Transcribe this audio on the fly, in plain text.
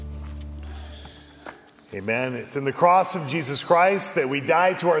Amen. It's in the cross of Jesus Christ that we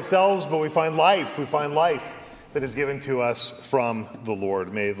die to ourselves, but we find life. We find life that is given to us from the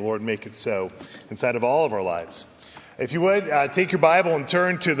Lord. May the Lord make it so inside of all of our lives. If you would, take your Bible and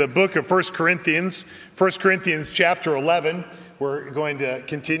turn to the book of 1 Corinthians. 1 Corinthians chapter 11. We're going to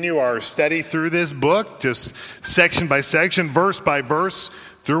continue our study through this book, just section by section, verse by verse,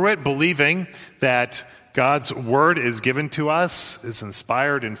 through it, believing that God's word is given to us, is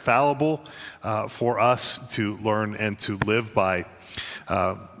inspired, infallible for us to learn and to live by.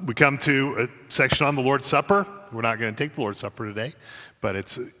 We come to a section on the Lord's Supper. We're not going to take the Lord's Supper today, but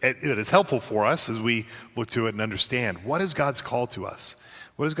it is helpful for us as we look to it and understand what is God's call to us.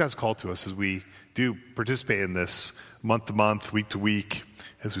 What is God's call to us as we do participate in this month to month, week to week,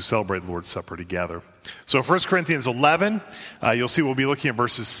 as we celebrate the Lord's Supper together. So 1 Corinthians 11, you'll see we'll be looking at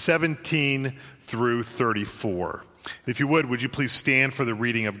verses 17 through 34. If you would you please stand for the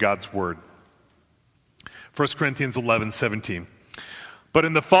reading of God's word? 1 Corinthians 11, 17. But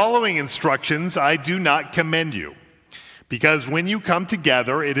in the following instructions I do not commend you, because when you come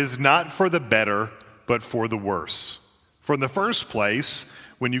together it is not for the better, but for the worse. For in the first place,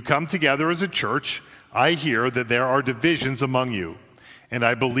 when you come together as a church, I hear that there are divisions among you, and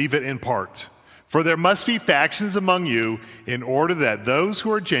I believe it in part. For there must be factions among you in order that those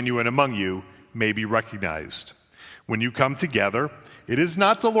who are genuine among you may be recognized. When you come together, it is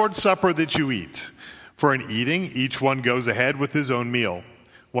not the Lord's Supper that you eat. For in eating, each one goes ahead with his own meal.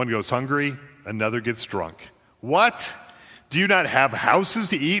 One goes hungry, another gets drunk. What? Do you not have houses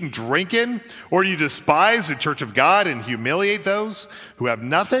to eat and drink in? Or do you despise the church of God and humiliate those who have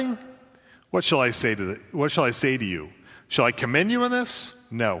nothing? What shall I say to you? Shall I commend you in this?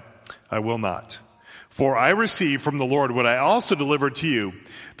 No, I will not. For I received from the Lord what I also delivered to you,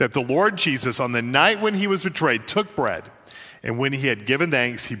 that the Lord Jesus, on the night when he was betrayed, took bread, and when he had given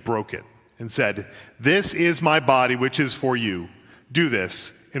thanks, he broke it, and said, "This is my body, which is for you. Do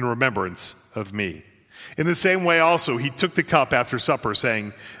this in remembrance of me." In the same way also he took the cup after supper,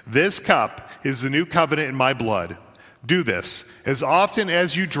 saying, "This cup is the new covenant in my blood. Do this as often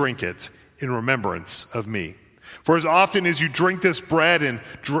as you drink it in remembrance of me. For as often as you drink this bread and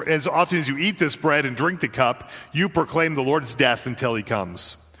as often as you eat this bread and drink the cup, you proclaim the Lord's death until he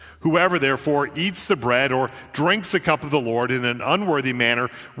comes. Whoever therefore eats the bread or drinks the cup of the Lord in an unworthy manner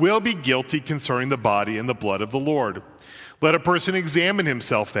will be guilty concerning the body and the blood of the Lord. Let a person examine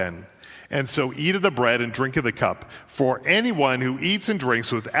himself then, and so eat of the bread and drink of the cup. For anyone who eats and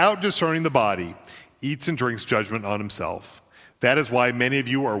drinks without discerning the body eats and drinks judgment on himself. That is why many of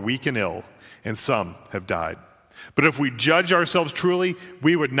you are weak and ill, and some have died. But if we judge ourselves truly,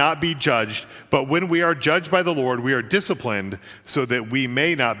 we would not be judged. But when we are judged by the Lord, we are disciplined so that we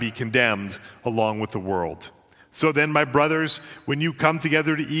may not be condemned along with the world. So then, my brothers, when you come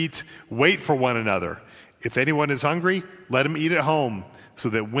together to eat, wait for one another. If anyone is hungry, let him eat at home, so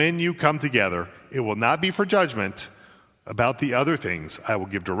that when you come together, it will not be for judgment. About the other things, I will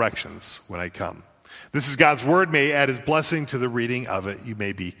give directions when I come. This is God's word. May he add his blessing to the reading of it. You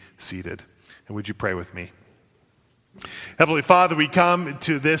may be seated. And would you pray with me? Heavenly Father, we come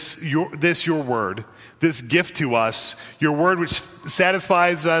to your word, this gift to us, your word which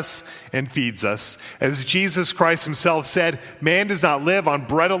satisfies us and feeds us. As Jesus Christ himself said, man does not live on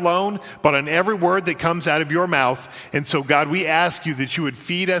bread alone, but on every word that comes out of your mouth. And so, God, we ask you that you would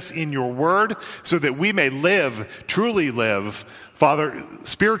feed us in your word so that we may live, truly live, Father,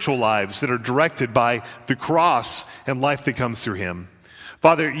 spiritual lives that are directed by the cross and life that comes through him.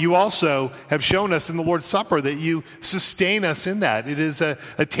 Father, you also have shown us in the Lord's Supper that you sustain us in that. It is a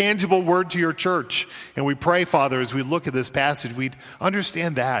tangible word to your church. And we pray, Father, as we look at this passage, we'd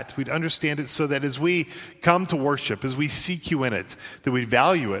understand that. We'd understand it so that as we come to worship, as we seek you in it, that we'd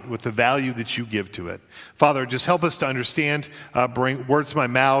value it with the value that you give to it. Father, just help us to understand, bring words to my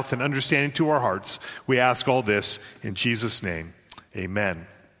mouth and understanding to our hearts. We ask all this in Jesus' name. Amen.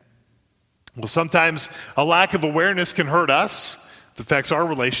 Well, sometimes a lack of awareness can hurt us. It affects our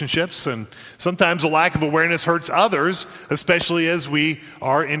relationships, and sometimes a lack of awareness hurts others, especially as we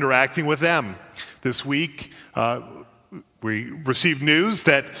are interacting with them. This week, we received news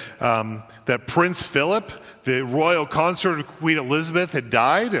that Prince Philip, the royal consort of Queen Elizabeth, had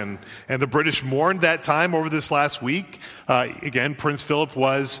died, and the British mourned that time over this last week. Again, Prince Philip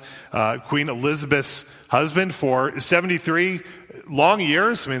was Queen Elizabeth's husband for 73 long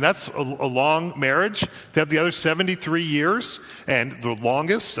years. I mean, that's a long marriage to have the other 73 years, and the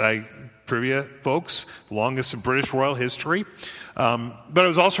longest, trivia folks, the longest in British royal history. But it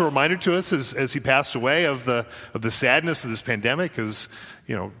was also a reminder to us as he passed away of the sadness of this pandemic, because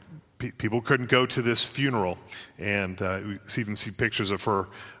people couldn't go to this funeral, and we even see pictures of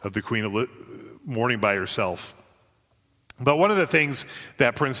the Queen mourning by yourself. But one of the things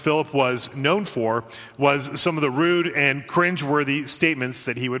that Prince Philip was known for was some of the rude and cringeworthy statements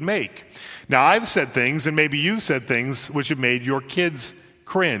that he would make. Now, I've said things, and maybe you've said things, which have made your kids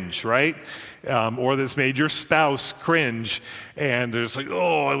cringe, right? Or that's made your spouse cringe. And there's like,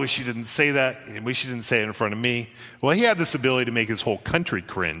 oh, I wish you didn't say that. I wish you didn't say it in front of me. Well, he had this ability to make his whole country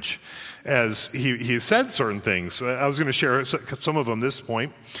cringe as he said certain things. I was going to share some of them this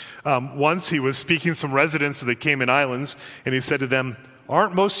point. Once he was speaking to some residents of the Cayman Islands, and he said to them,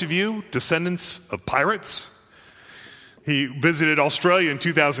 "Aren't most of you descendants of pirates?" He visited Australia in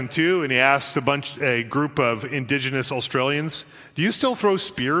 2002, and he asked a group of indigenous Australians, "Do you still throw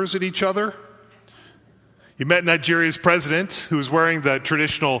spears at each other?" He met Nigeria's president, who was wearing the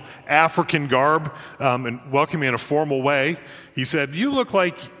traditional African garb and welcoming in a formal way. He said, "You look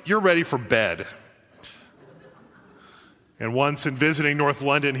like you're ready for bed." And once in visiting North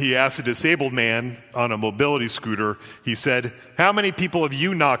London, he asked a disabled man on a mobility scooter, he said, "How many people have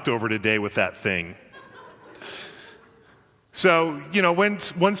you knocked over today with that thing?" So,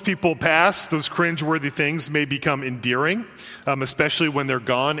 once people pass, those cringeworthy things may become endearing, especially when they're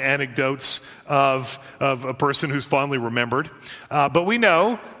gone, anecdotes of a person who's fondly remembered. But we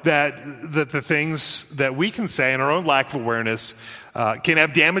know that the things that we can say in our own lack of awareness can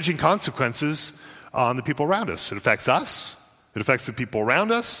have damaging consequences on the people around us. It affects us, it affects the people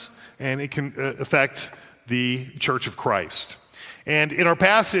around us, and it can affect the Church of Christ. And in our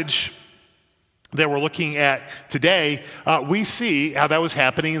passage that we're looking at today, we see how that was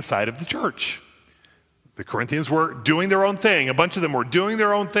happening inside of the church. The Corinthians were doing their own thing. A bunch of them were doing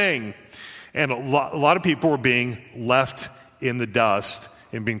their own thing. And a lot of people were being left in the dust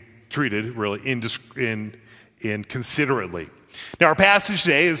and being treated really inconsiderately. Now, our passage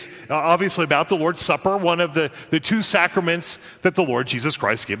today is obviously about the Lord's Supper, one of the two sacraments that the Lord Jesus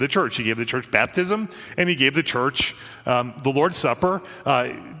Christ gave the church. He gave the church baptism, and he gave the church the Lord's Supper,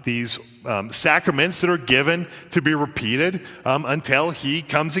 these sacraments that are given to be repeated until he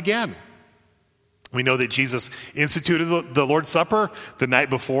comes again. We know that Jesus instituted the Lord's Supper the night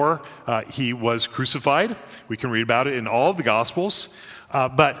before he was crucified. We can read about it in all of the Gospels.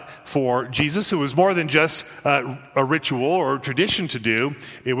 But for Jesus, it was more than just a ritual or a tradition to do.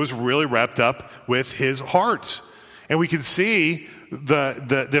 It was really wrapped up with his heart. And we can see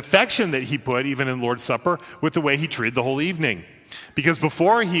the affection that he put even in the Lord's Supper with the way he treated the whole evening. Because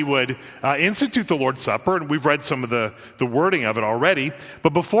before he would institute the Lord's Supper, and we've read some of the wording of it already,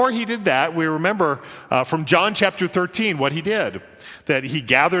 but before he did that, we remember from John chapter 13 what he did. That he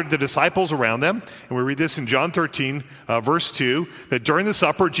gathered the disciples around them, and we read this in John 13, verse 2, that during the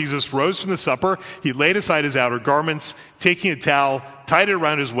supper, Jesus rose from the supper, he laid aside his outer garments, taking a towel, tied it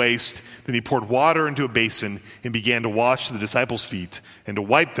around his waist, then he poured water into a basin and began to wash the disciples' feet and to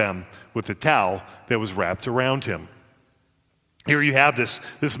wipe them with the towel that was wrapped around him. Here you have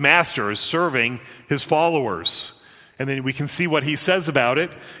this master is serving his followers. And then we can see what he says about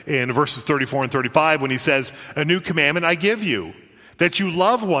it in verses 34 and 35 when he says, "A new commandment I give you, that you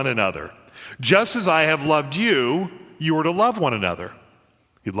love one another. Just as I have loved you, you are to love one another."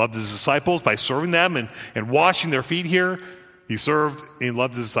 He loved his disciples by serving them and washing their feet here. He served and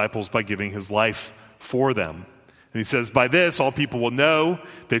loved his disciples by giving his life for them. And he says, "By this all people will know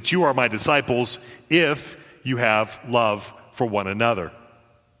that you are my disciples if you have love for one another."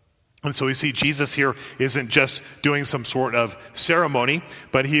 And so we see Jesus here isn't just doing some sort of ceremony,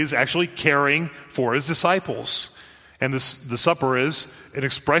 but he is actually caring for his disciples. And the supper is an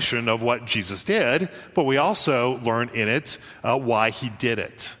expression of what Jesus did, but we also learn in it why he did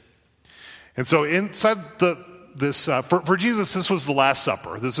it. And so inside for Jesus, this was the Last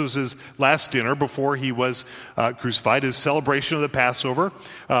Supper. This was his last dinner before he was crucified, his celebration of the Passover,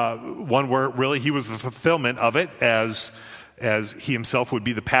 one where really he was the fulfillment of it as he himself would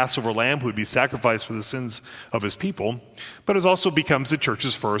be the Passover lamb who would be sacrificed for the sins of his people, but it also becomes the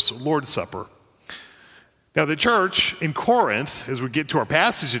church's first Lord's Supper. Now, the church in Corinth, as we get to our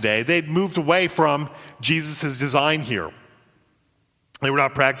passage today, they'd moved away from Jesus' design here. They were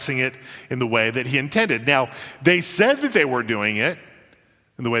not practicing it in the way that he intended. Now, they said that they were doing it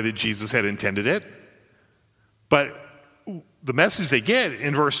in the way that Jesus had intended it, but the message they get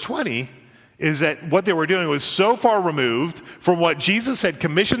in verse 20 is that what they were doing was so far removed from what Jesus had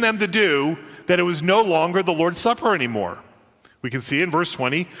commissioned them to do that it was no longer the Lord's Supper anymore. We can see in verse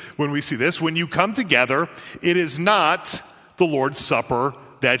 20, when we see this, "When you come together, it is not the Lord's Supper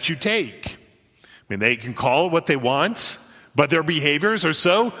that you take." I mean, they can call it what they want, but their behaviors are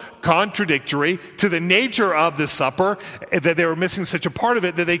so contradictory to the nature of the supper that they were missing such a part of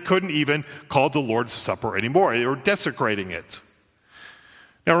it that they couldn't even call it the Lord's Supper anymore. They were desecrating it.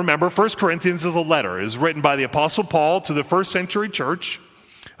 Now remember, 1 Corinthians is a letter. It is written by the Apostle Paul to the first century church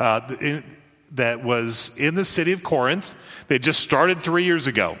that was in the city of Corinth. They just started 3 years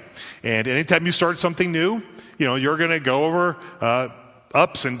ago. And anytime you start something new, you're going to go over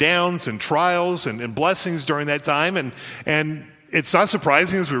ups and downs and trials and blessings during that time. And it's not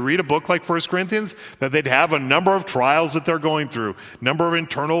surprising as we read a book like 1 Corinthians that they'd have a number of trials that they're going through, number of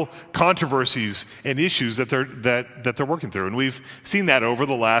internal controversies and issues that they're working through. And we've seen that over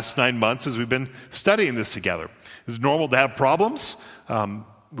the last 9 months as we've been studying this together. It's normal to have problems.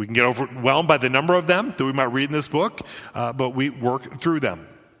 We can get overwhelmed by the number of them that we might read in this book, but we work through them.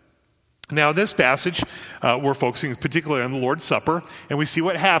 Now, in this passage, we're focusing particularly on the Lord's Supper, and we see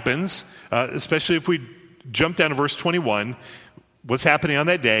what happens, especially if we jump down to verse 21. What's happening on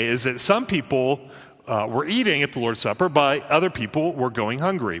that day is that some people were eating at the Lord's Supper, but other people were going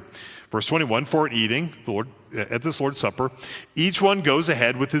hungry. Verse 21, for eating at this Lord's Supper, each one goes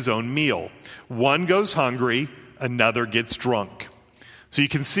ahead with his own meal. One goes hungry, another gets drunk. So you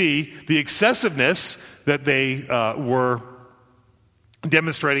can see the excessiveness that they were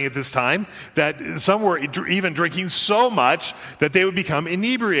demonstrating at this time, that some were even drinking so much that they would become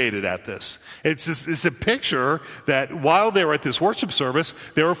inebriated at this. It's a picture that while they were at this worship service,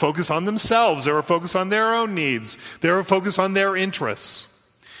 they were focused on themselves, they were focused on their own needs, they were focused on their interests.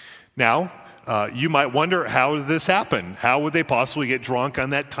 Now, you might wonder, how did this happen? How would they possibly get drunk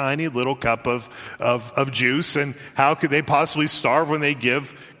on that tiny little cup of juice? And how could they possibly starve when they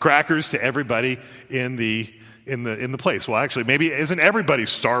give crackers to everybody in the place? Well, actually, maybe isn't everybody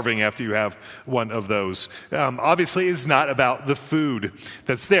starving after you have one of those? Obviously, it's not about the food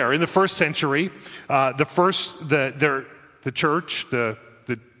that's there. In the first century, the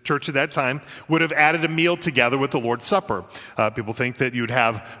church at that time would have added a meal together with the Lord's Supper. People think that you'd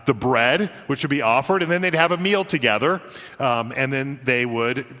have the bread, which would be offered, and then they'd have a meal together, and then they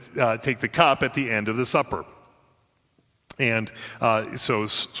would take the cup at the end of the supper. And so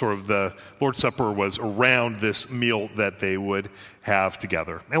sort of the Lord's Supper was around this meal that they would have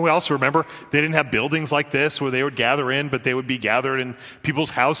together. And we also remember they didn't have buildings like this where they would gather in, but they would be gathered in people's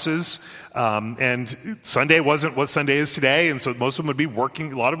houses. And Sunday wasn't what Sunday is today, and so most of them would be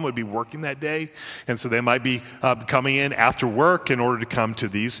working. A lot of them would be working that day, and so they might be coming in after work in order to come to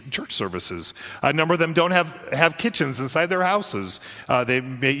these church services. A number of them don't have kitchens inside their houses. They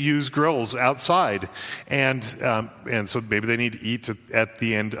may use grills outside, and so maybe they need to eat at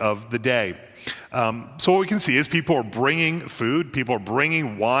the end of the day. So what we can see is people are bringing food, people are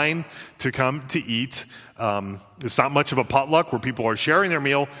bringing wine to come to eat. It's not much of a potluck where people are sharing their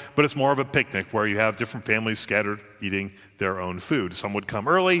meal, but it's more of a picnic where you have different families scattered eating their own food. Some would come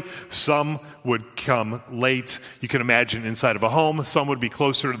early, some would come late. You can imagine inside of a home, some would be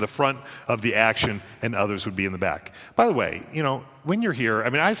closer to the front of the action and others would be in the back. By the way, when you're here,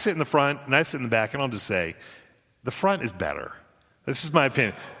 I sit in the front and I sit in the back, and I'll just say, the front is better. This is my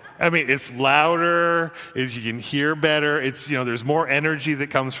opinion. It's louder, you can hear better, there's more energy that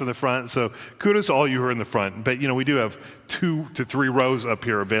comes from the front, so kudos to all you who are in the front. But, we do have 2 to 3 rows up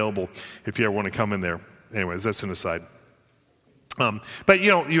here available if you ever want to come in there. Anyways, that's an aside. But,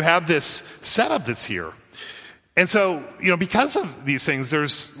 you have this setup that's here. And so, because of these things,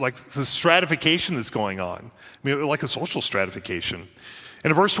 there's like the stratification that's going on, like a social stratification. And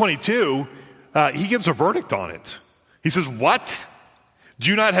in verse 22, he gives a verdict on it. He says, what? Do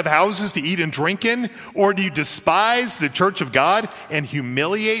you not have houses to eat and drink in? Or do you despise the church of God and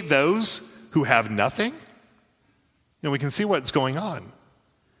humiliate those who have nothing? We can see what's going on.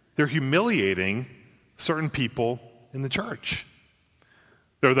 They're humiliating certain people in the church.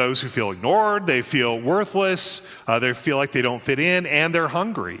 There are those who feel ignored, they feel worthless, they feel like they don't fit in, and they're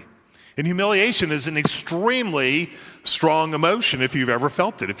hungry. And humiliation is an extremely strong emotion if you've ever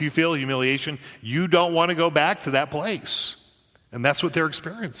felt it. If you feel humiliation, you don't want to go back to that place. And that's what they're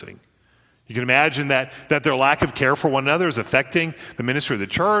experiencing. You can imagine that their lack of care for one another is affecting the ministry of the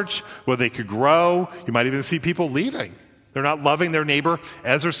church, where they could grow. You might even see people leaving. They're not loving their neighbor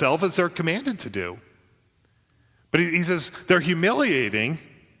as themselves as they're commanded to do. But he says they're humiliating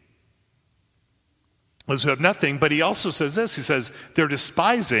those who have nothing, but he also says this. He says they're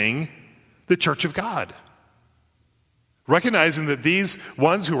despising the church of God. Recognizing that these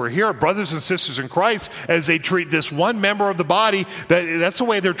ones who are here are brothers and sisters in Christ, as they treat this one member of the body, that's the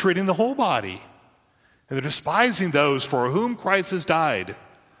way they're treating the whole body. And they're despising those for whom Christ has died.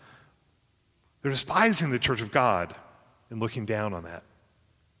 They're despising the church of God and looking down on that.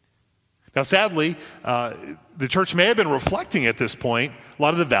 Now, sadly, the church may have been reflecting at this point a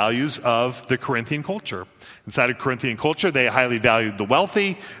lot of the values of the Corinthian culture. Inside of Corinthian culture, they highly valued the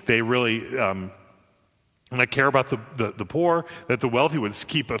wealthy. They really and I care about the poor, that the wealthy would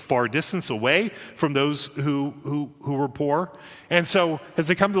keep a far distance away from those who were poor. And so as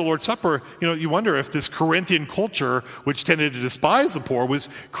they come to the Lord's Supper, you wonder if this Corinthian culture, which tended to despise the poor, was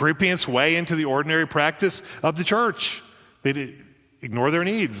creeping its way into the ordinary practice of the church. They'd ignore their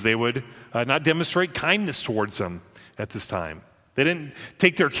needs. They would not demonstrate kindness towards them at this time. They didn't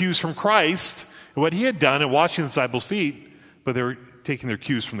take their cues from Christ and what he had done in washing the disciples' feet, but they were taking their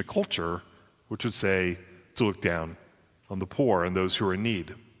cues from the culture, which would say to look down on the poor and those who are in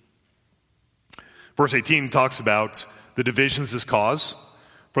need. Verse 18 talks about the divisions this cause.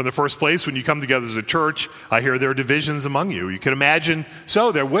 From the first place, when you come together as a church, I hear there are divisions among you. You can imagine,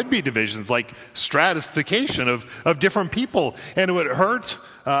 so there would be divisions, like stratification of different people, and it would hurt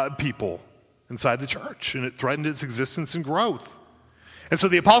people inside the church, and it threatened its existence and growth. And so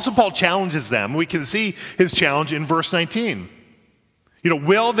the Apostle Paul challenges them. We can see his challenge in verse 19.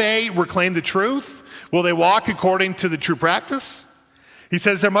 Will they reclaim the truth? Will they walk according to the true practice? He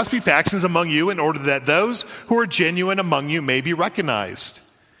says there must be factions among you in order that those who are genuine among you may be recognized.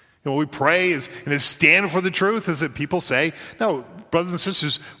 What we pray is stand for the truth is that people say, no, brothers and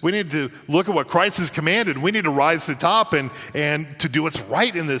sisters, we need to look at what Christ has commanded. We need to rise to the top and to do what's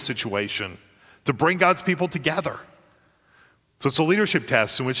right in this situation, to bring God's people together. So it's a leadership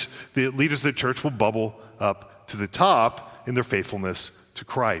test in which the leaders of the church will bubble up to the top in their faithfulness to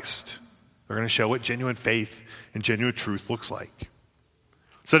Christ. They're going to show what genuine faith and genuine truth looks like.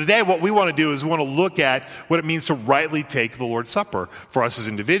 So today what we want to do is we want to look at what it means to rightly take the Lord's Supper for us as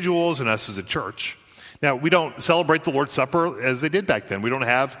individuals and us as a church. Now, we don't celebrate the Lord's Supper as they did back then. We don't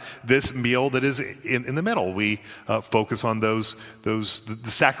have this meal that is in the middle. We focus on the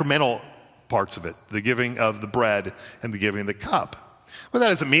sacramental parts of it, the giving of the bread and the giving of the cup. Well, that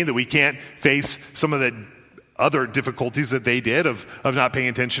doesn't mean that we can't face some of the other difficulties that they did of not paying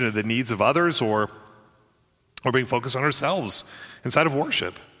attention to the needs of others or being focused on ourselves inside of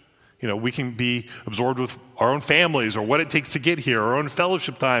worship. We can be absorbed with our own families or what it takes to get here, our own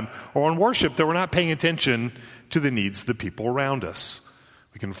fellowship time, or on worship that we're not paying attention to the needs of the people around us.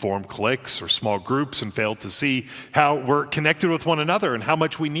 We can form cliques or small groups and fail to see how we're connected with one another and how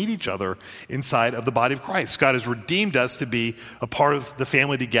much we need each other inside of the body of Christ. God has redeemed us to be a part of the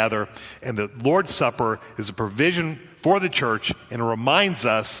family together, and the Lord's Supper is a provision for the church, and it reminds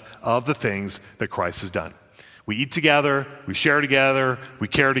us of the things that Christ has done. We eat together, we share together, we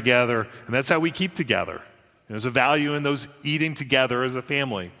care together, and that's how we keep together. There's a value in those eating together as a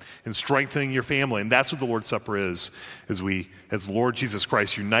family and strengthening your family. And that's what the Lord's Supper is, as Lord Jesus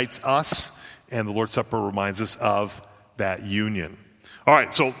Christ unites us, and the Lord's Supper reminds us of that union. All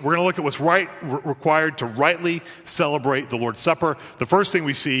right, so we're going to look at what's required to rightly celebrate the Lord's Supper. The first thing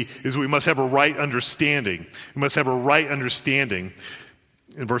we see is we must have a right understanding. We must have a right understanding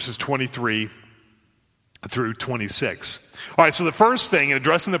in verses 23 through 26. All right, so the first thing in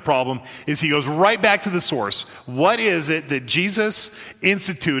addressing the problem is he goes right back to the source. What is it that Jesus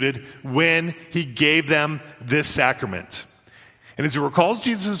instituted when he gave them this sacrament? And as he recalls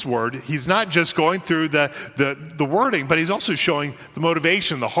Jesus' word, he's not just going through the wording, but he's also showing the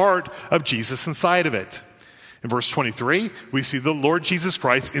motivation, the heart of Jesus inside of it. In verse 23, we see the Lord Jesus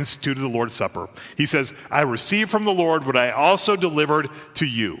Christ instituted the Lord's Supper. He says, I received from the Lord what I also delivered to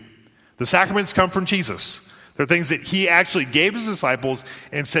you. The sacraments come from Jesus. They're things that he actually gave his disciples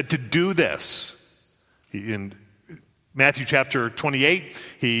and said to do this. In Matthew chapter 28,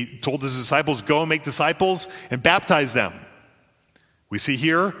 he told his disciples, go and make disciples and baptize them. We see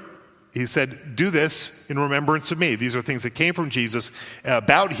here, he said, do this in remembrance of me. These are things that came from Jesus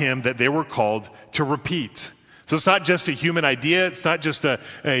about him that they were called to repeat. So it's not just a human idea. It's not just a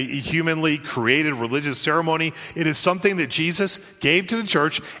humanly created religious ceremony. It is something that Jesus gave to the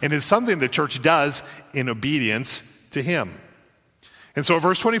church, and is something the church does in obedience to him. And so in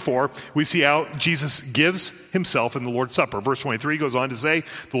verse 24, we see how Jesus gives himself in the Lord's Supper. Verse 23 goes on to say,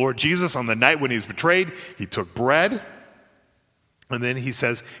 the Lord Jesus, on the night when he was betrayed, he took bread, and then he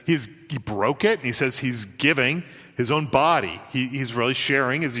says he broke it, and he says he's giving his own body. He's really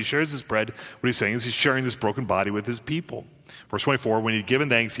sharing, as he shares his bread, what he's saying is he's sharing this broken body with his people. Verse 24, when he'd given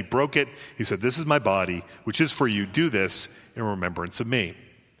thanks, he broke it. He said, this is my body, which is for you. Do this in remembrance of me.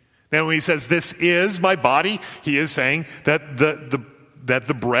 Now, when he says, this is my body, he is saying that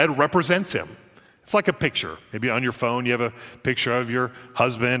the bread represents him. It's like a picture. Maybe on your phone you have a picture of your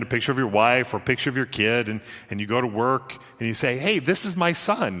husband, a picture of your wife, or a picture of your kid, and you go to work and you say, hey, this is my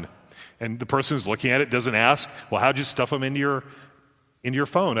son. And the person who's looking at it doesn't ask, well, how'd you stuff him into your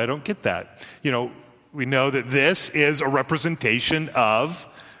phone? I don't get that. We know that this is a representation of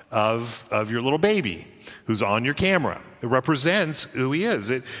of your little baby who's on your camera. It represents who he is.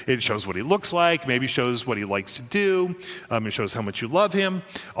 It shows what he looks like, maybe shows what he likes to do. It shows how much you love him.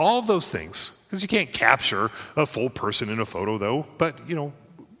 All of those things. Because you can't capture a full person in a photo, though, but,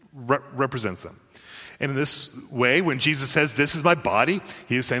 represents them. And in this way, when Jesus says, "This is my body,"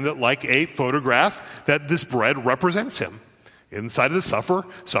 he is saying that like a photograph, that this bread represents him. Inside of the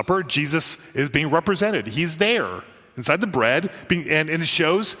supper, Jesus is being represented. He's there inside the bread, and it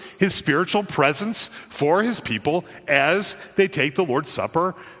shows his spiritual presence for his people as they take the Lord's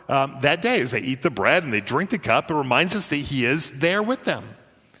Supper that day. As they eat the bread and they drink the cup, it reminds us that he is there with them.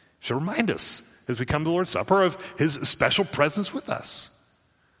 It should remind us, as we come to the Lord's Supper, of his special presence with us.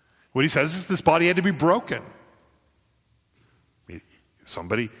 What he says is this body had to be broken. He's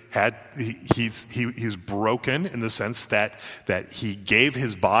broken in the sense that he gave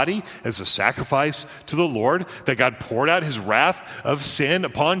his body as a sacrifice to the Lord, that God poured out his wrath of sin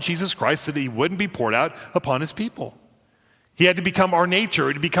upon Jesus Christ, that he wouldn't be poured out upon his people. He had to become our nature,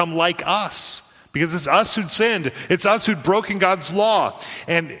 he had to become like us, because it's us who'd sinned, it's us who'd broken God's law.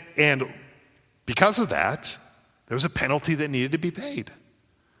 And because of that, there was a penalty that needed to be paid.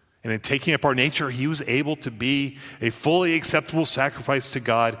 And in taking up our nature, he was able to be a fully acceptable sacrifice to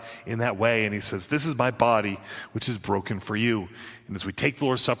God in that way. And he says, "This is my body, which is broken for you." And as we take the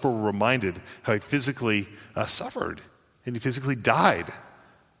Lord's Supper, we're reminded how he physically suffered and he physically died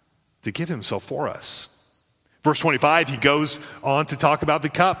to give himself for us. Verse 25, he goes on to talk about the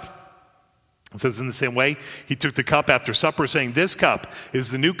cup. It says, "In the same way, he took the cup after supper, saying, 'This cup is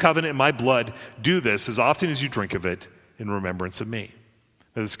the new covenant in my blood. Do this as often as you drink of it in remembrance of me.'"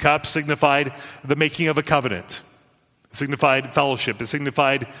 This cup signified the making of a covenant. It signified fellowship. It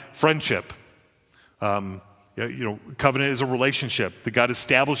signified friendship. Covenant is a relationship that God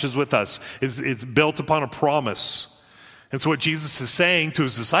establishes with us. It's built upon a promise. And so what Jesus is saying to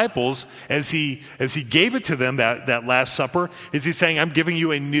his disciples as he gave it to them that Last Supper is he's saying, "I'm giving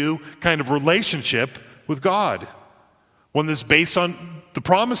you a new kind of relationship with God. One that's based on the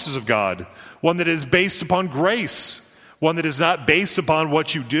promises of God. One that is based upon grace. One that is not based upon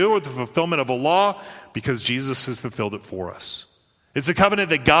what you do or the fulfillment of a law, because Jesus has fulfilled it for us." It's a covenant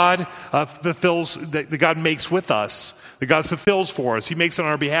that God fulfills, that God makes with us, that God fulfills for us. He makes it on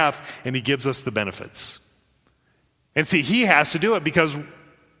our behalf, and he gives us the benefits. And see, he has to do it because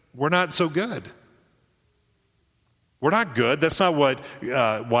we're not so good. We're not good. That's not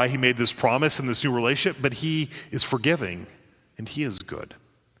why he made this promise and this new relationship, but he is forgiving, and he is good.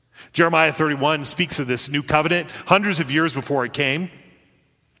 Jeremiah 31 speaks of this new covenant hundreds of years before it came,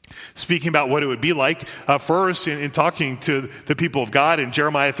 speaking about what it would be like. First, in talking to the people of God in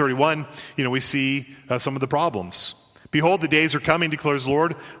Jeremiah 31, we see some of the problems. "Behold, the days are coming, declares the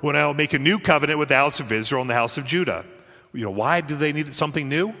Lord, when I will make a new covenant with the house of Israel and the house of Judah." Why do they need something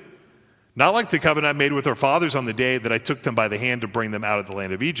new? "Not like the covenant I made with their fathers on the day that I took them by the hand to bring them out of the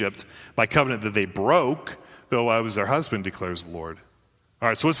land of Egypt, my covenant that they broke, though I was their husband, declares the Lord." All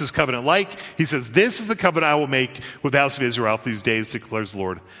right, so what's this covenant like? He says, "This is the covenant I will make with the house of Israel out these days, declares the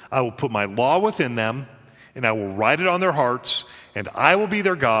Lord. I will put my law within them, and I will write it on their hearts, and I will be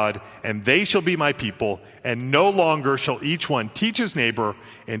their God, and they shall be my people, and no longer shall each one teach his neighbor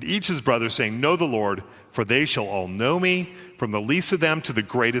and each his brother, saying, 'Know the Lord,' for they shall all know me, from the least of them to the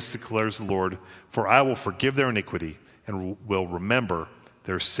greatest, declares the Lord. For I will forgive their iniquity and will remember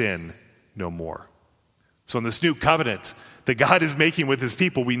their sin no more." So in this new covenant that God is making with his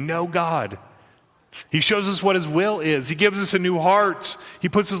people, we know God. He shows us what his will is. He gives us a new heart. He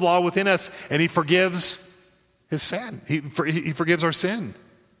puts his law within us, and he forgives his sin. He forgives our sin.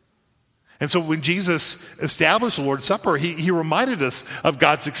 And so when Jesus established the Lord's Supper, he reminded us of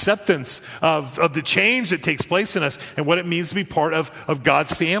God's acceptance, of the change that takes place in us, and what it means to be part of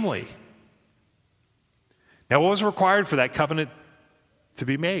God's family. Now, what was required for that covenant to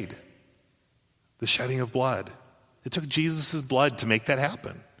be made? The shedding of blood. It took Jesus' blood to make that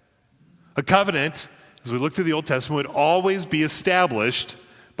happen. A covenant, as we look through the Old Testament, would always be established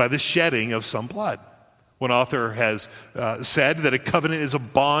by the shedding of some blood. One author has said that a covenant is a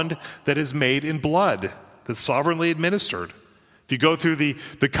bond that is made in blood, that's sovereignly administered. If you go through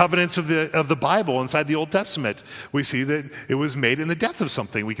the covenants of the Bible inside the Old Testament, we see that it was made in the death of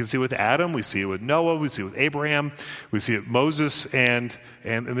something. We can see it with Adam, we see it with Noah, we see it with Abraham, we see it with Moses and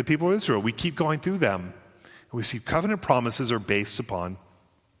the people of Israel. We keep going through them. We see covenant promises are based upon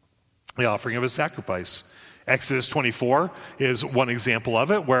the offering of a sacrifice. Exodus 24 is one example of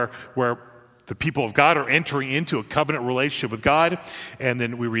it, where the people of God are entering into a covenant relationship with God. And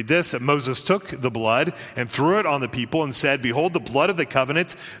then we read this, that Moses took the blood and threw it on the people and said, "Behold, the blood of the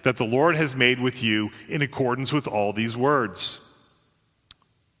covenant that the Lord has made with you in accordance with all these words."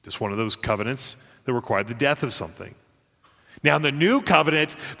 Just one of those covenants that required the death of something. Now, in the new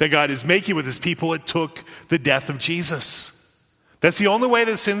covenant that God is making with his people, it took the death of Jesus. That's the only way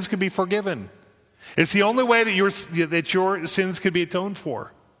that sins can be forgiven. It's the only way that your sins could be atoned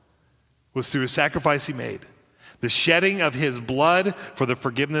for, was through a sacrifice he made. The shedding of his blood for the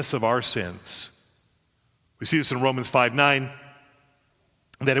forgiveness of our sins. We see this in Romans 5:9,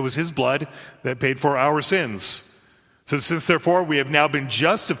 that it was his blood that paid for our sins. So since therefore we have now been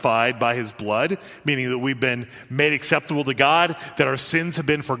justified by his blood, meaning that we've been made acceptable to God, that our sins have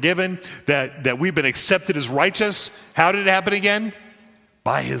been forgiven, that we've been accepted as righteous, how did it happen again?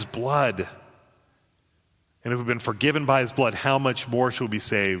 By his blood. And if we've been forgiven by his blood, how much more shall we be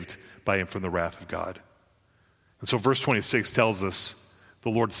saved by him from the wrath of God? And so verse 26 tells us the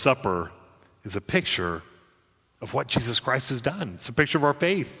Lord's Supper is a picture of what Jesus Christ has done. It's a picture of our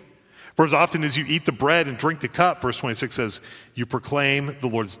faith. For as often as you eat the bread and drink the cup, verse 26 says, you proclaim the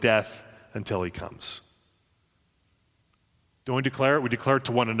Lord's death until he comes. Don't we declare it? We declare it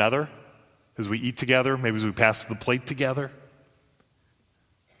to one another as we eat together, maybe as we pass the plate together,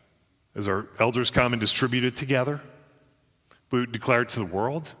 as our elders come and distribute it together. We declare it to the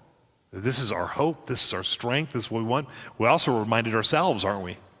world. This is our hope. This is our strength. This is what we want. We also reminded ourselves, aren't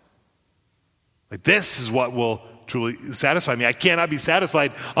we? Like, this is what will truly satisfy me. I cannot be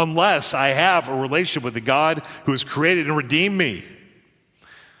satisfied unless I have a relationship with the God who has created and redeemed me.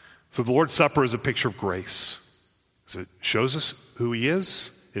 So the Lord's Supper is a picture of grace. So it shows us who he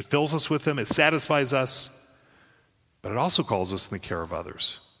is. It fills us with him. It satisfies us. But it also calls us in the care of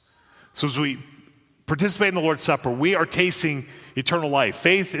others. So as we participate in the Lord's Supper, we are tasting eternal life.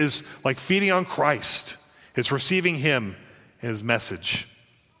 Faith is like feeding on Christ. It's receiving him and his message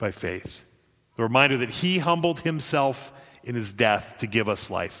by faith. The reminder that he humbled himself in his death to give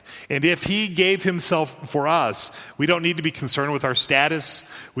us life. And if he gave himself for us, we don't need to be concerned with our status.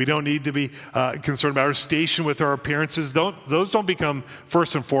 We don't need to be concerned about our station with our appearances. Those don't become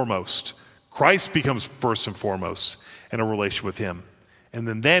first and foremost. Christ becomes first and foremost in a relation with him. And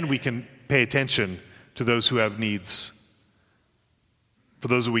then we can pay attention to those who have needs, for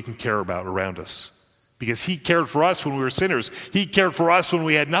those that we can care about around us. Because he cared for us when we were sinners. He cared for us when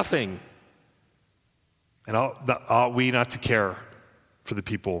we had nothing. And ought we not to care for the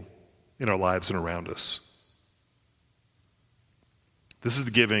people in our lives and around us? This is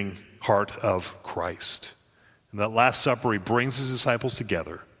the giving heart of Christ. In that Last Supper, he brings his disciples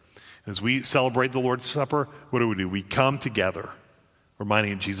together. And as we celebrate the Lord's Supper, what do? We come together,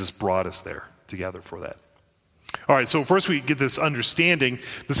 reminding Jesus brought us there together for that. All right, so first we get this understanding.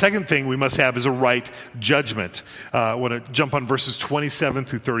 The second thing we must have is a right judgment. I want to jump on verses 27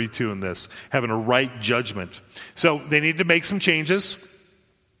 through 32 in this, having a right judgment. So they needed to make some changes.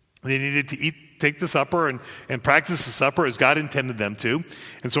 They needed to take the supper and practice the supper as God intended them to.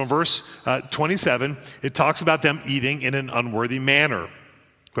 And so in verse 27, it talks about them eating in an unworthy manner.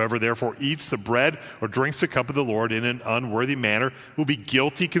 Whoever therefore eats the bread or drinks the cup of the Lord in an unworthy manner will be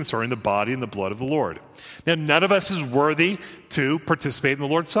guilty concerning the body and the blood of the Lord. Now, none of us is worthy to participate in the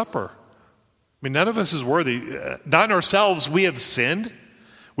Lord's Supper. I mean, none of us is worthy. Not in ourselves, we have sinned.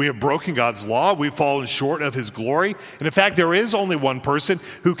 We have broken God's law. We've fallen short of his glory. And in fact, there is only one person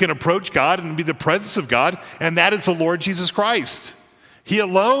who can approach God and be the presence of God, and that is the Lord Jesus Christ. He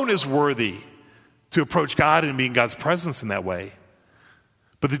alone is worthy to approach God and be in God's presence in that way.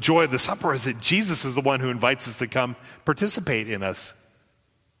 But the joy of the supper is that Jesus is the one who invites us to come participate in us.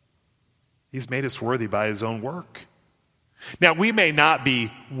 He's made us worthy by his own work. Now, we may not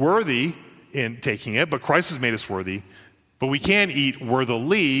be worthy in taking it, but Christ has made us worthy. But we can eat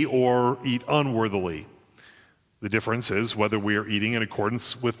worthily or eat unworthily. The difference is whether we are eating in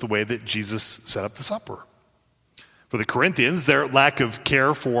accordance with the way that Jesus set up the supper. For the Corinthians, their lack of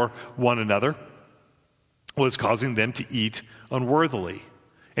care for one another was causing them to eat unworthily.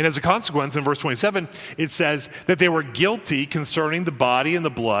 And as a consequence, in verse 27, it says that they were guilty concerning the body and the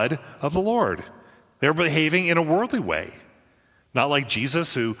blood of the Lord. They were behaving in a worldly way, not like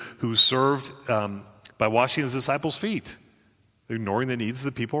Jesus who served by washing his disciples' feet, ignoring the needs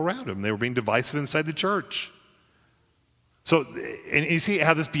of the people around him. They were being divisive inside the church. So, and you see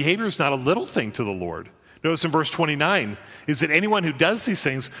how this behavior is not a little thing to the Lord. Notice in verse 29, is that anyone who does these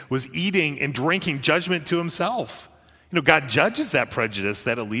things was eating and drinking judgment to himself. You know, God judges that prejudice,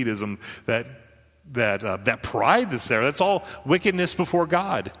 that elitism, that pride that's there. That's all wickedness before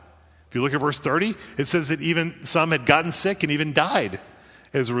God. If you look at verse 30, it says that even some had gotten sick and even died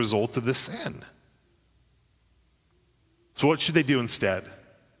as a result of this sin. So what should they do instead?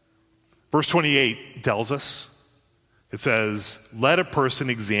 Verse 28 tells us, it says, let a person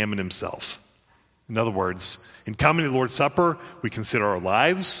examine himself. In other words, in coming to the Lord's Supper, we consider our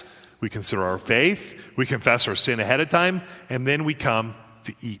lives, we consider our faith, we confess our sin ahead of time, and then we come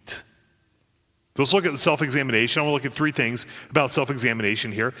to eat. So let's look at the self-examination. I want to look at three things about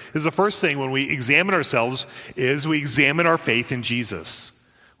self-examination here. The first thing when we examine ourselves is we examine our faith in Jesus.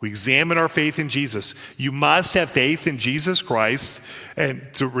 We examine our faith in Jesus. You must have faith in Jesus Christ and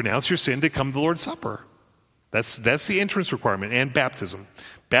to renounce your sin to come to the Lord's Supper. That's the entrance requirement and baptism.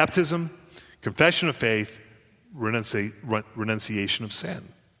 Baptism, confession of faith, renunciation of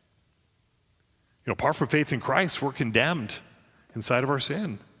sin. Apart from faith in Christ, we're condemned inside of our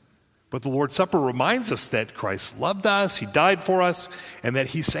sin. But the Lord's Supper reminds us that Christ loved us, he died for us, and that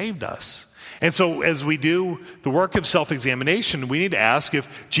he saved us. And so as we do the work of self-examination, we need to ask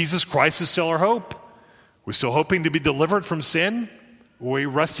if Jesus Christ is still our hope. We're still hoping to be delivered from sin, or are we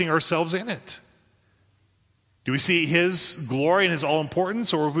resting ourselves in it? Do we see his glory and his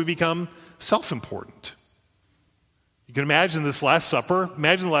all-importance, or have we become self-important? You can imagine this Last Supper.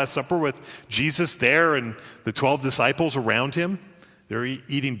 Imagine the Last Supper with Jesus there and the 12 disciples around him. They're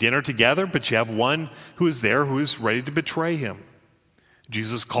eating dinner together, but you have one who is there who is ready to betray him.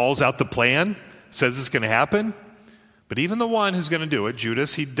 Jesus calls out the plan, says it's going to happen, but even the one who's going to do it,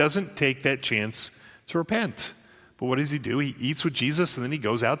 Judas, he doesn't take that chance to repent. But what does he do? He eats with Jesus and then he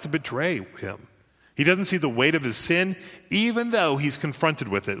goes out to betray him. He doesn't see the weight of his sin, even though he's confronted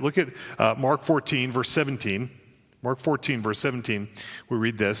with it. Look at Mark 14, verse 17. Mark 14, verse 17, we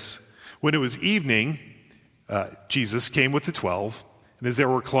read this. When it was evening, Jesus came with the 12, and as they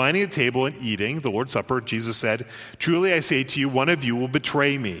were reclining at table and eating the Lord's Supper, Jesus said, "Truly I say to you, one of you will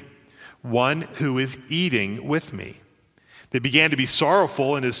betray me, one who is eating with me." They began to be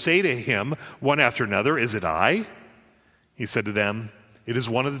sorrowful and to say to him one after another, "Is it I?" He said to them, "It is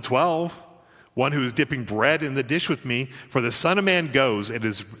one of the 12, one who is dipping bread in the dish with me, for the Son of Man goes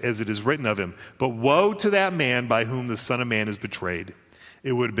as it is written of him. But woe to that man by whom the Son of Man is betrayed.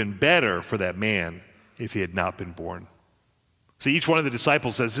 It would have been better for that man if he had not been born." See, each one of the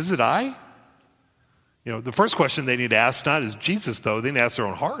disciples says, "Is it I?" The first question they need to ask not is Jesus, though. They need to ask their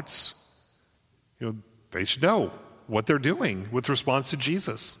own hearts. They should know what they're doing with response to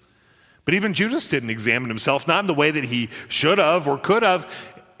Jesus. But even Judas didn't examine himself, not in the way that he should have or could have.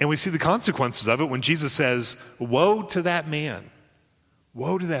 And we see the consequences of it when Jesus says, "Woe to that man.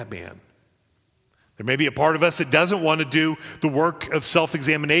 Woe to that man." There may be a part of us that doesn't want to do the work of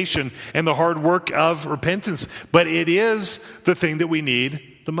self-examination and the hard work of repentance, but it is the thing that we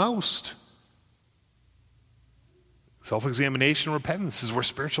need the most. Self-examination and repentance is where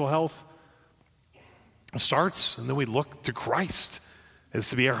spiritual health starts, and then we look to Christ as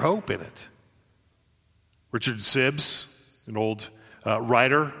to be our hope in it. Richard Sibbes, an old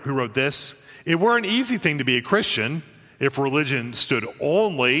writer who wrote this, "It were an easy thing to be a Christian if religion stood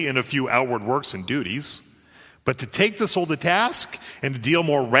only in a few outward works and duties, but to take the soul to task and to deal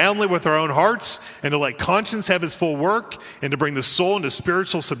more roundly with our own hearts and to let conscience have its full work and to bring the soul into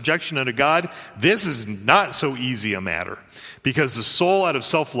spiritual subjection unto God, this is not so easy a matter, because the soul out of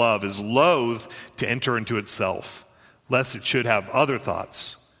self-love is loath to enter into itself, lest it should have other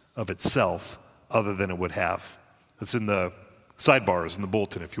thoughts of itself other than it would have." That's in the sidebars in the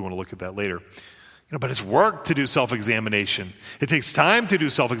bulletin if you want to look at that later. But it's work to do self-examination. It takes time to do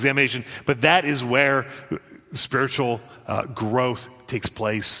self-examination, but that is where spiritual growth takes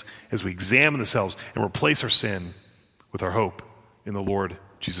place as we examine ourselves and replace our sin with our hope in the Lord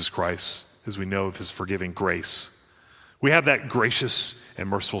Jesus Christ as we know of his forgiving grace. We have that gracious and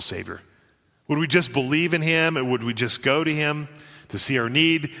merciful Savior. Would we just believe in him, and would we just go to him to see our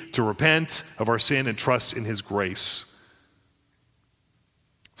need, to repent of our sin and trust in his grace?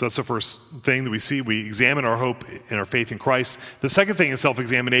 So that's the first thing that we see. We examine our hope and our faith in Christ. The second thing in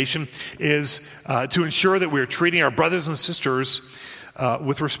self-examination is to ensure that we are treating our brothers and sisters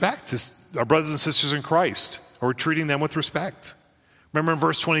with respect. Our brothers and sisters in Christ, or we're treating them with respect. Remember in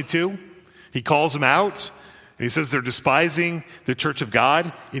verse 22, he calls them out, and he says they're despising the church of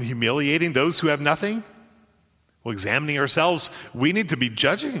God and humiliating those who have nothing. Well, examining ourselves, we need to be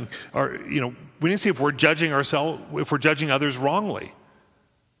judging. We need to see if we're judging ourselves, if we're judging others wrongly.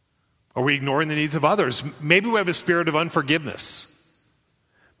 Are we ignoring the needs of others? Maybe we have a spirit of unforgiveness.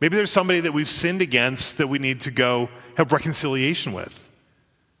 Maybe there's somebody that we've sinned against that we need to go have reconciliation with.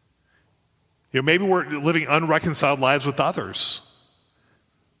 Maybe we're living unreconciled lives with others.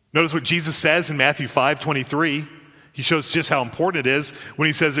 Notice what Jesus says in Matthew 5:23. He shows just how important it is when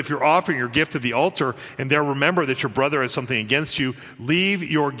he says, if you're offering your gift at the altar and there remember that your brother has something against you, leave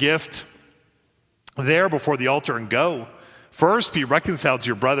your gift there before the altar and go. First, be reconciled to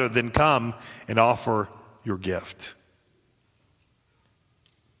your brother, then come and offer your gift.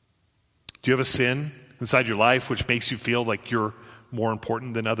 Do you have a sin inside your life which makes you feel like you're more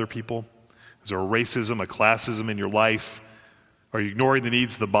important than other people? Is there a racism, a classism in your life? Are you ignoring the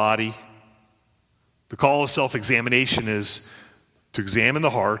needs of the body? The call of self-examination is to examine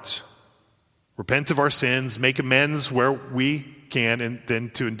the heart, repent of our sins, make amends where we can, and then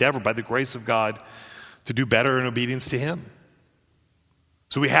to endeavor by the grace of God to do better in obedience to him.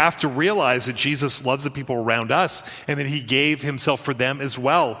 So we have to realize that Jesus loves the people around us and that he gave himself for them as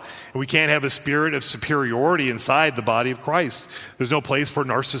well. And we can't have a spirit of superiority inside the body of Christ. There's no place for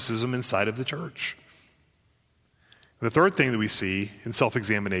narcissism inside of the church. The third thing that we see in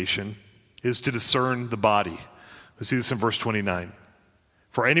self-examination is to discern the body. We see this in verse 29.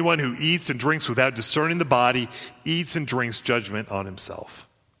 For anyone who eats and drinks without discerning the body eats and drinks judgment on himself.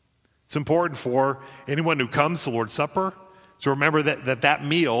 It's important for anyone who comes to Lord's Supper to remember that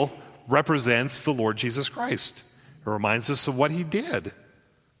meal represents the Lord Jesus Christ. It reminds us of what he did,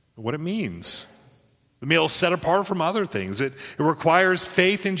 what it means. The meal is set apart from other things. It requires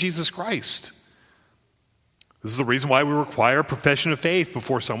faith in Jesus Christ. This is the reason why we require profession of faith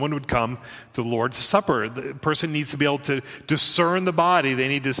before someone would come to the Lord's Supper. The person needs to be able to discern the body. They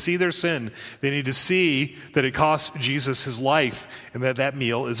need to see their sin. They need to see that it cost Jesus his life and that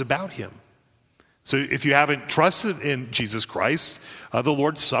meal is about him. So if you haven't trusted in Jesus Christ, the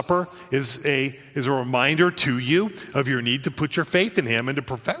Lord's Supper is a reminder to you of your need to put your faith in him and to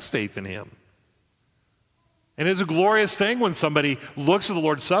profess faith in him. And it's a glorious thing when somebody looks at the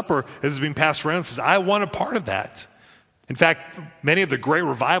Lord's Supper as it's being passed around and says, I want a part of that. In fact, many of the great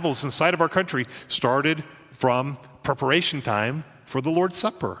revivals inside of our country started from preparation time for the Lord's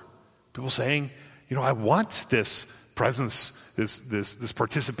Supper. People saying, I want this presence, this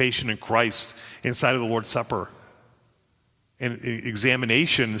participation in Christ inside of the Lord's Supper. And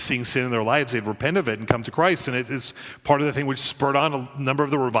examination, seeing sin in their lives, they'd repent of it and come to Christ. And it is part of the thing which spurred on a number of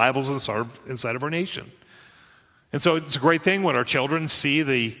the revivals inside of our nation. And so it's a great thing when our children see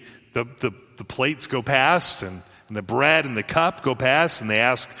the plates go past and the bread and the cup go past and they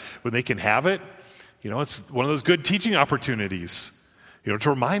ask when they can have it. It's one of those good teaching opportunities, to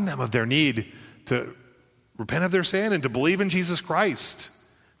remind them of their need to repent of their sin and to believe in Jesus Christ.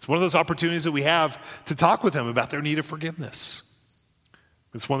 It's one of those opportunities that we have to talk with them about their need of forgiveness.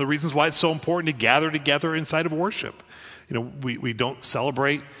 It's one of the reasons why it's so important to gather together inside of worship. We don't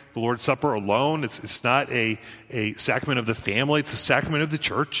celebrate the Lord's Supper alone. It's not a sacrament of the family. It's a sacrament of the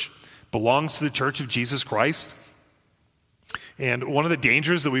church. It belongs to the church of Jesus Christ. And one of the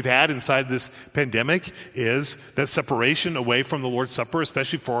dangers that we've had inside this pandemic is that separation away from the Lord's Supper,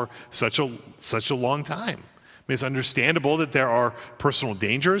 especially for such a long time. It's understandable that there are personal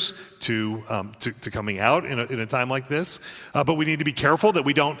dangers to coming out in a time like this, but we need to be careful that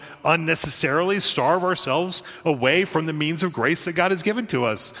we don't unnecessarily starve ourselves away from the means of grace that God has given to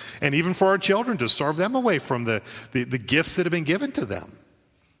us, and even for our children to starve them away from the gifts that have been given to them.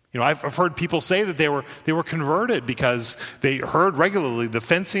 I've heard people say that they were converted because they heard regularly the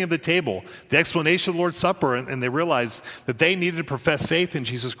fencing of the table, the explanation of the Lord's Supper, and they realized that they needed to profess faith in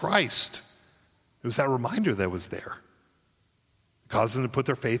Jesus Christ. It was that reminder that was there. It caused them to put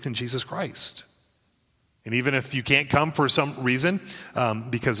their faith in Jesus Christ. And even if you can't come for some reason,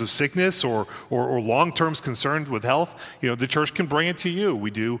 because of sickness or long-term concerns with health, the church can bring it to you. We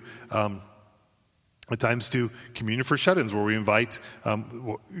do at times do communion for shut-ins where we invite a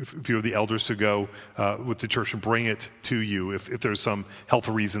few of the elders to go with the church and bring it to you if there's some health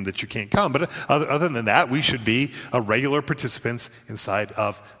reason that you can't come. But other than that, we should be regular participants inside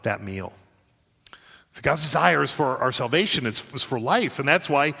of that meal. So God's desire is for our salvation. It's for life. And that's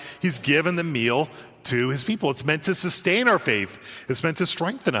why he's given the meal to his people. It's meant to sustain our faith. It's meant to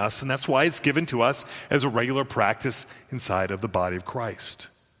strengthen us. And that's why it's given to us as a regular practice inside of the body of Christ.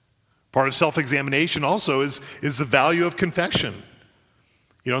 Part of self-examination also is the value of confession.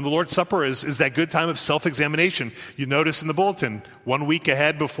 And the Lord's Supper is that good time of self-examination. You notice in the bulletin, 1 week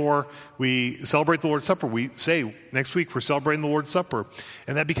ahead before we celebrate the Lord's Supper, we say, next week we're celebrating the Lord's Supper.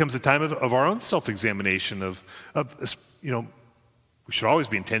 And that becomes a time of our own self-examination of we should always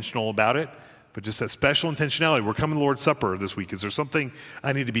be intentional about it, but just that special intentionality. We're coming to the Lord's Supper this week. Is there something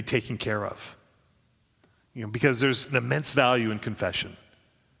I need to be taking care of? Because there's an immense value in confession.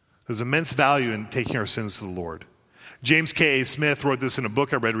 There's immense value in taking our sins to the Lord. James K.A. Smith wrote this in a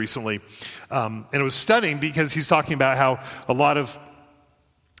book I read recently, and it was stunning because he's talking about how a lot of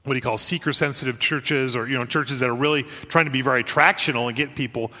what he calls seeker-sensitive churches, or churches that are really trying to be very attractional and get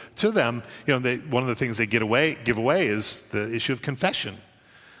people to them. One of the things they give away is the issue of confession,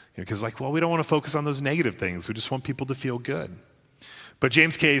 because we don't want to focus on those negative things. We just want people to feel good. But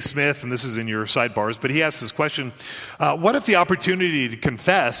James K. Smith, and this is in your sidebars, but he asks this question, what if the opportunity to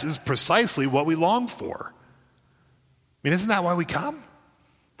confess is precisely what we long for? I mean, isn't that why we come?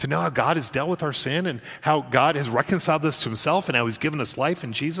 To know how God has dealt with our sin and how God has reconciled us to himself and how he's given us life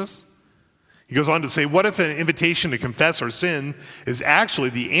in Jesus? He goes on to say, what if an invitation to confess our sin is actually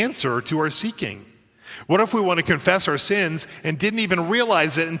the answer to our seeking? What if we want to confess our sins and didn't even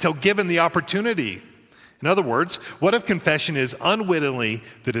realize it until given the opportunity? In other words, what if confession is unwittingly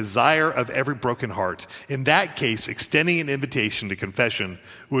the desire of every broken heart? In that case, extending an invitation to confession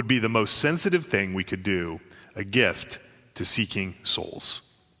would be the most sensitive thing we could do, a gift to seeking souls.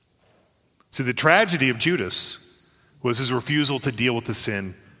 See, the tragedy of Judas was his refusal to deal with the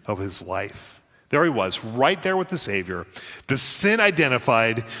sin of his life. There he was, right there with the Savior, the sin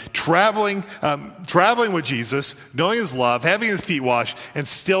identified, traveling with Jesus, knowing his love, having his feet washed, and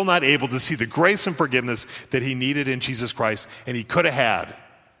still not able to see the grace and forgiveness that he needed in Jesus Christ, and he could have had,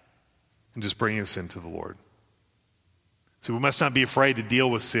 and just bringing sin to the Lord. So we must not be afraid to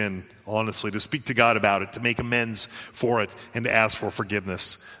deal with sin, honestly, to speak to God about it, to make amends for it, and to ask for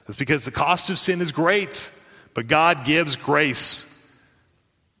forgiveness. That's because the cost of sin is great, but God gives grace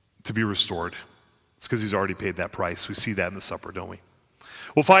to be restored. It's because he's already paid that price. We see that in the supper, don't we?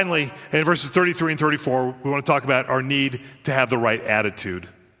 Well, finally, in verses 33 and 34, we want to talk about our need to have the right attitude.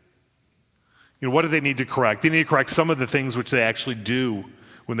 You know, what do they need to correct? They need to correct some of the things which they actually do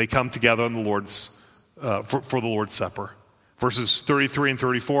when they come together on the Lord's for the Lord's Supper. Verses 33 and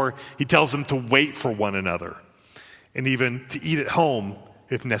 34, he tells them to wait for one another and even to eat at home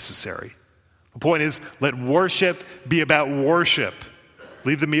if necessary. The point is, let worship be about worship.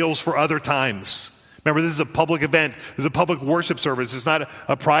 Leave the meals for other times. Remember, this is a public event. This is a public worship service. It's not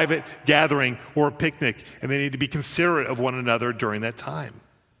a private gathering or a picnic, and they need to be considerate of one another during that time.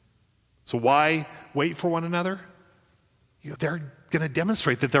 So why wait for one another? They're going to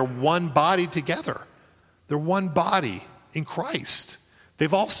demonstrate that they're one body together. They're one body in Christ.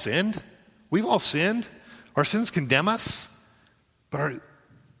 They've all sinned. We've all sinned. Our sins condemn us, but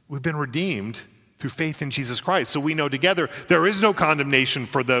we've been redeemed through faith in Jesus Christ. So we know together there is no condemnation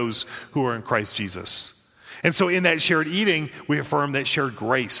for those who are in Christ Jesus. And so in that shared eating, we affirm that shared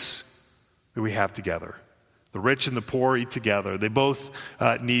grace that we have together. The rich and the poor eat together. They both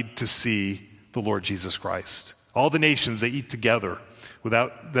need to see the Lord Jesus Christ. All the nations, they eat together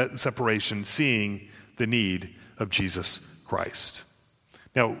without that separation, seeing the need of Jesus Christ.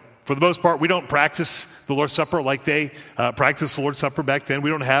 Now, for the most part, we don't practice the Lord's Supper like they practiced the Lord's Supper back then. We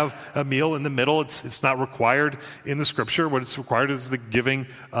don't have a meal in the middle. It's not required in the Scripture. What it's required is the giving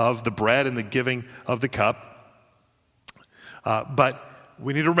of the bread and the giving of the cup. But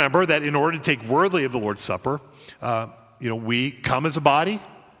we need to remember that in order to take worthily of the Lord's Supper, we come as a body,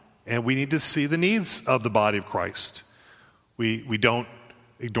 and we need to see the needs of the body of Christ. We don't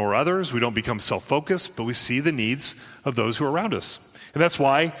ignore others. We don't become self-focused, but we see the needs of those who are around us. And that's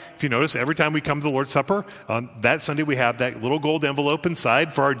why, if you notice, every time we come to the Lord's Supper, on that Sunday we have that little gold envelope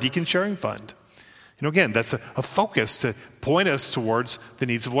inside for our deacon sharing fund. Again, that's a focus to point us towards the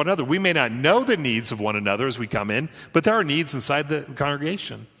needs of one another. We may not know the needs of one another as we come in, but there are needs inside the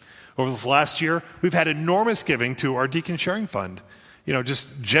congregation. Over this last year, we've had enormous giving to our deacon sharing fund.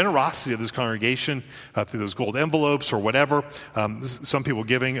 Just generosity of this congregation through those gold envelopes or whatever. Some people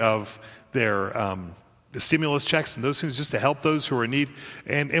giving of their the stimulus checks and those things just to help those who are in need.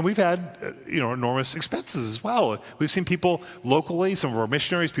 And we've had, enormous expenses as well. We've seen people locally, some of our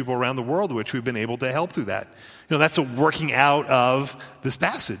missionaries, people around the world, which we've been able to help through that. That's a working out of this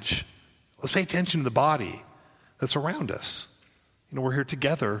passage. Let's pay attention to the body that's around us. We're here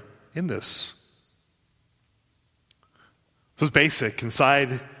together in this. So it's basic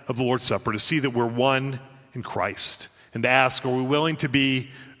inside of the Lord's Supper to see that we're one in Christ and to ask, are we willing to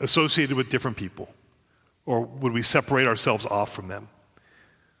be associated with different people? Or would we separate ourselves off from them?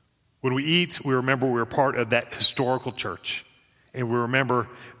 When we eat, we remember we're part of that historical church. And we remember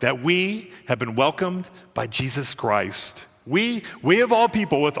that we have been welcomed by Jesus Christ. We of all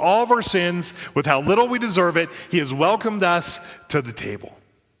people, with all of our sins, with how little we deserve it, he has welcomed us to the table.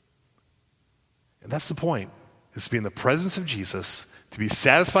 And that's the point, is to be in the presence of Jesus, to be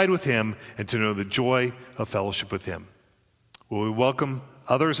satisfied with him, and to know the joy of fellowship with him. Will we welcome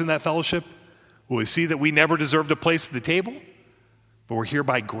others in that fellowship? Will we see that we never deserved a place at the table, but we're here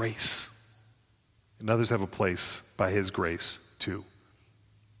by grace, and others have a place by his grace too?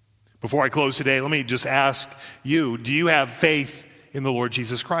 Before I close today, let me just ask you, do you have faith in the Lord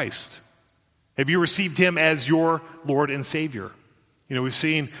Jesus Christ? Have you received him as your Lord and Savior? We've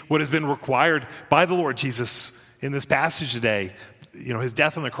seen what has been required by the Lord Jesus in this passage today, his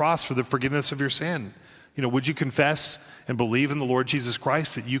death on the cross for the forgiveness of your sin. Would you confess and believe in the Lord Jesus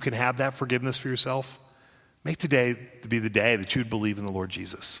Christ that you can have that forgiveness for yourself? Make today to be the day that you would believe in the Lord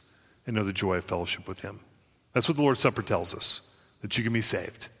Jesus and know the joy of fellowship with him. That's what the Lord's Supper tells us, that you can be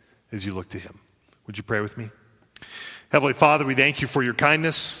saved as you look to him. Would you pray with me? Heavenly Father, we thank you for your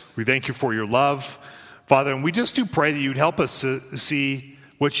kindness. We thank you for your love, Father, and we just do pray that you'd help us to see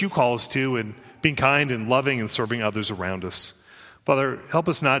what you call us to in being kind and loving and serving others around us. Father, help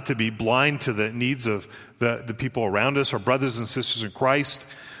us not to be blind to the needs of the people around us, our brothers and sisters in Christ,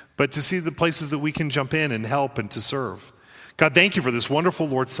 but to see the places that we can jump in and help and to serve. God, thank you for this wonderful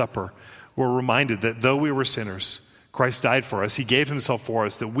Lord's Supper. We're reminded that though we were sinners, Christ died for us. He gave himself for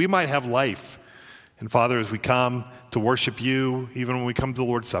us that we might have life. And Father, as we come to worship you, even when we come to the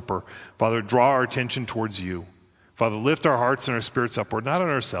Lord's Supper, Father, draw our attention towards you. Father, lift our hearts and our spirits upward, not on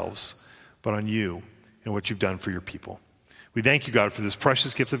ourselves, but on you and what you've done for your people. We thank you, God, for this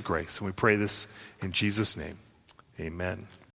precious gift of grace, and we pray this in Jesus' name. Amen.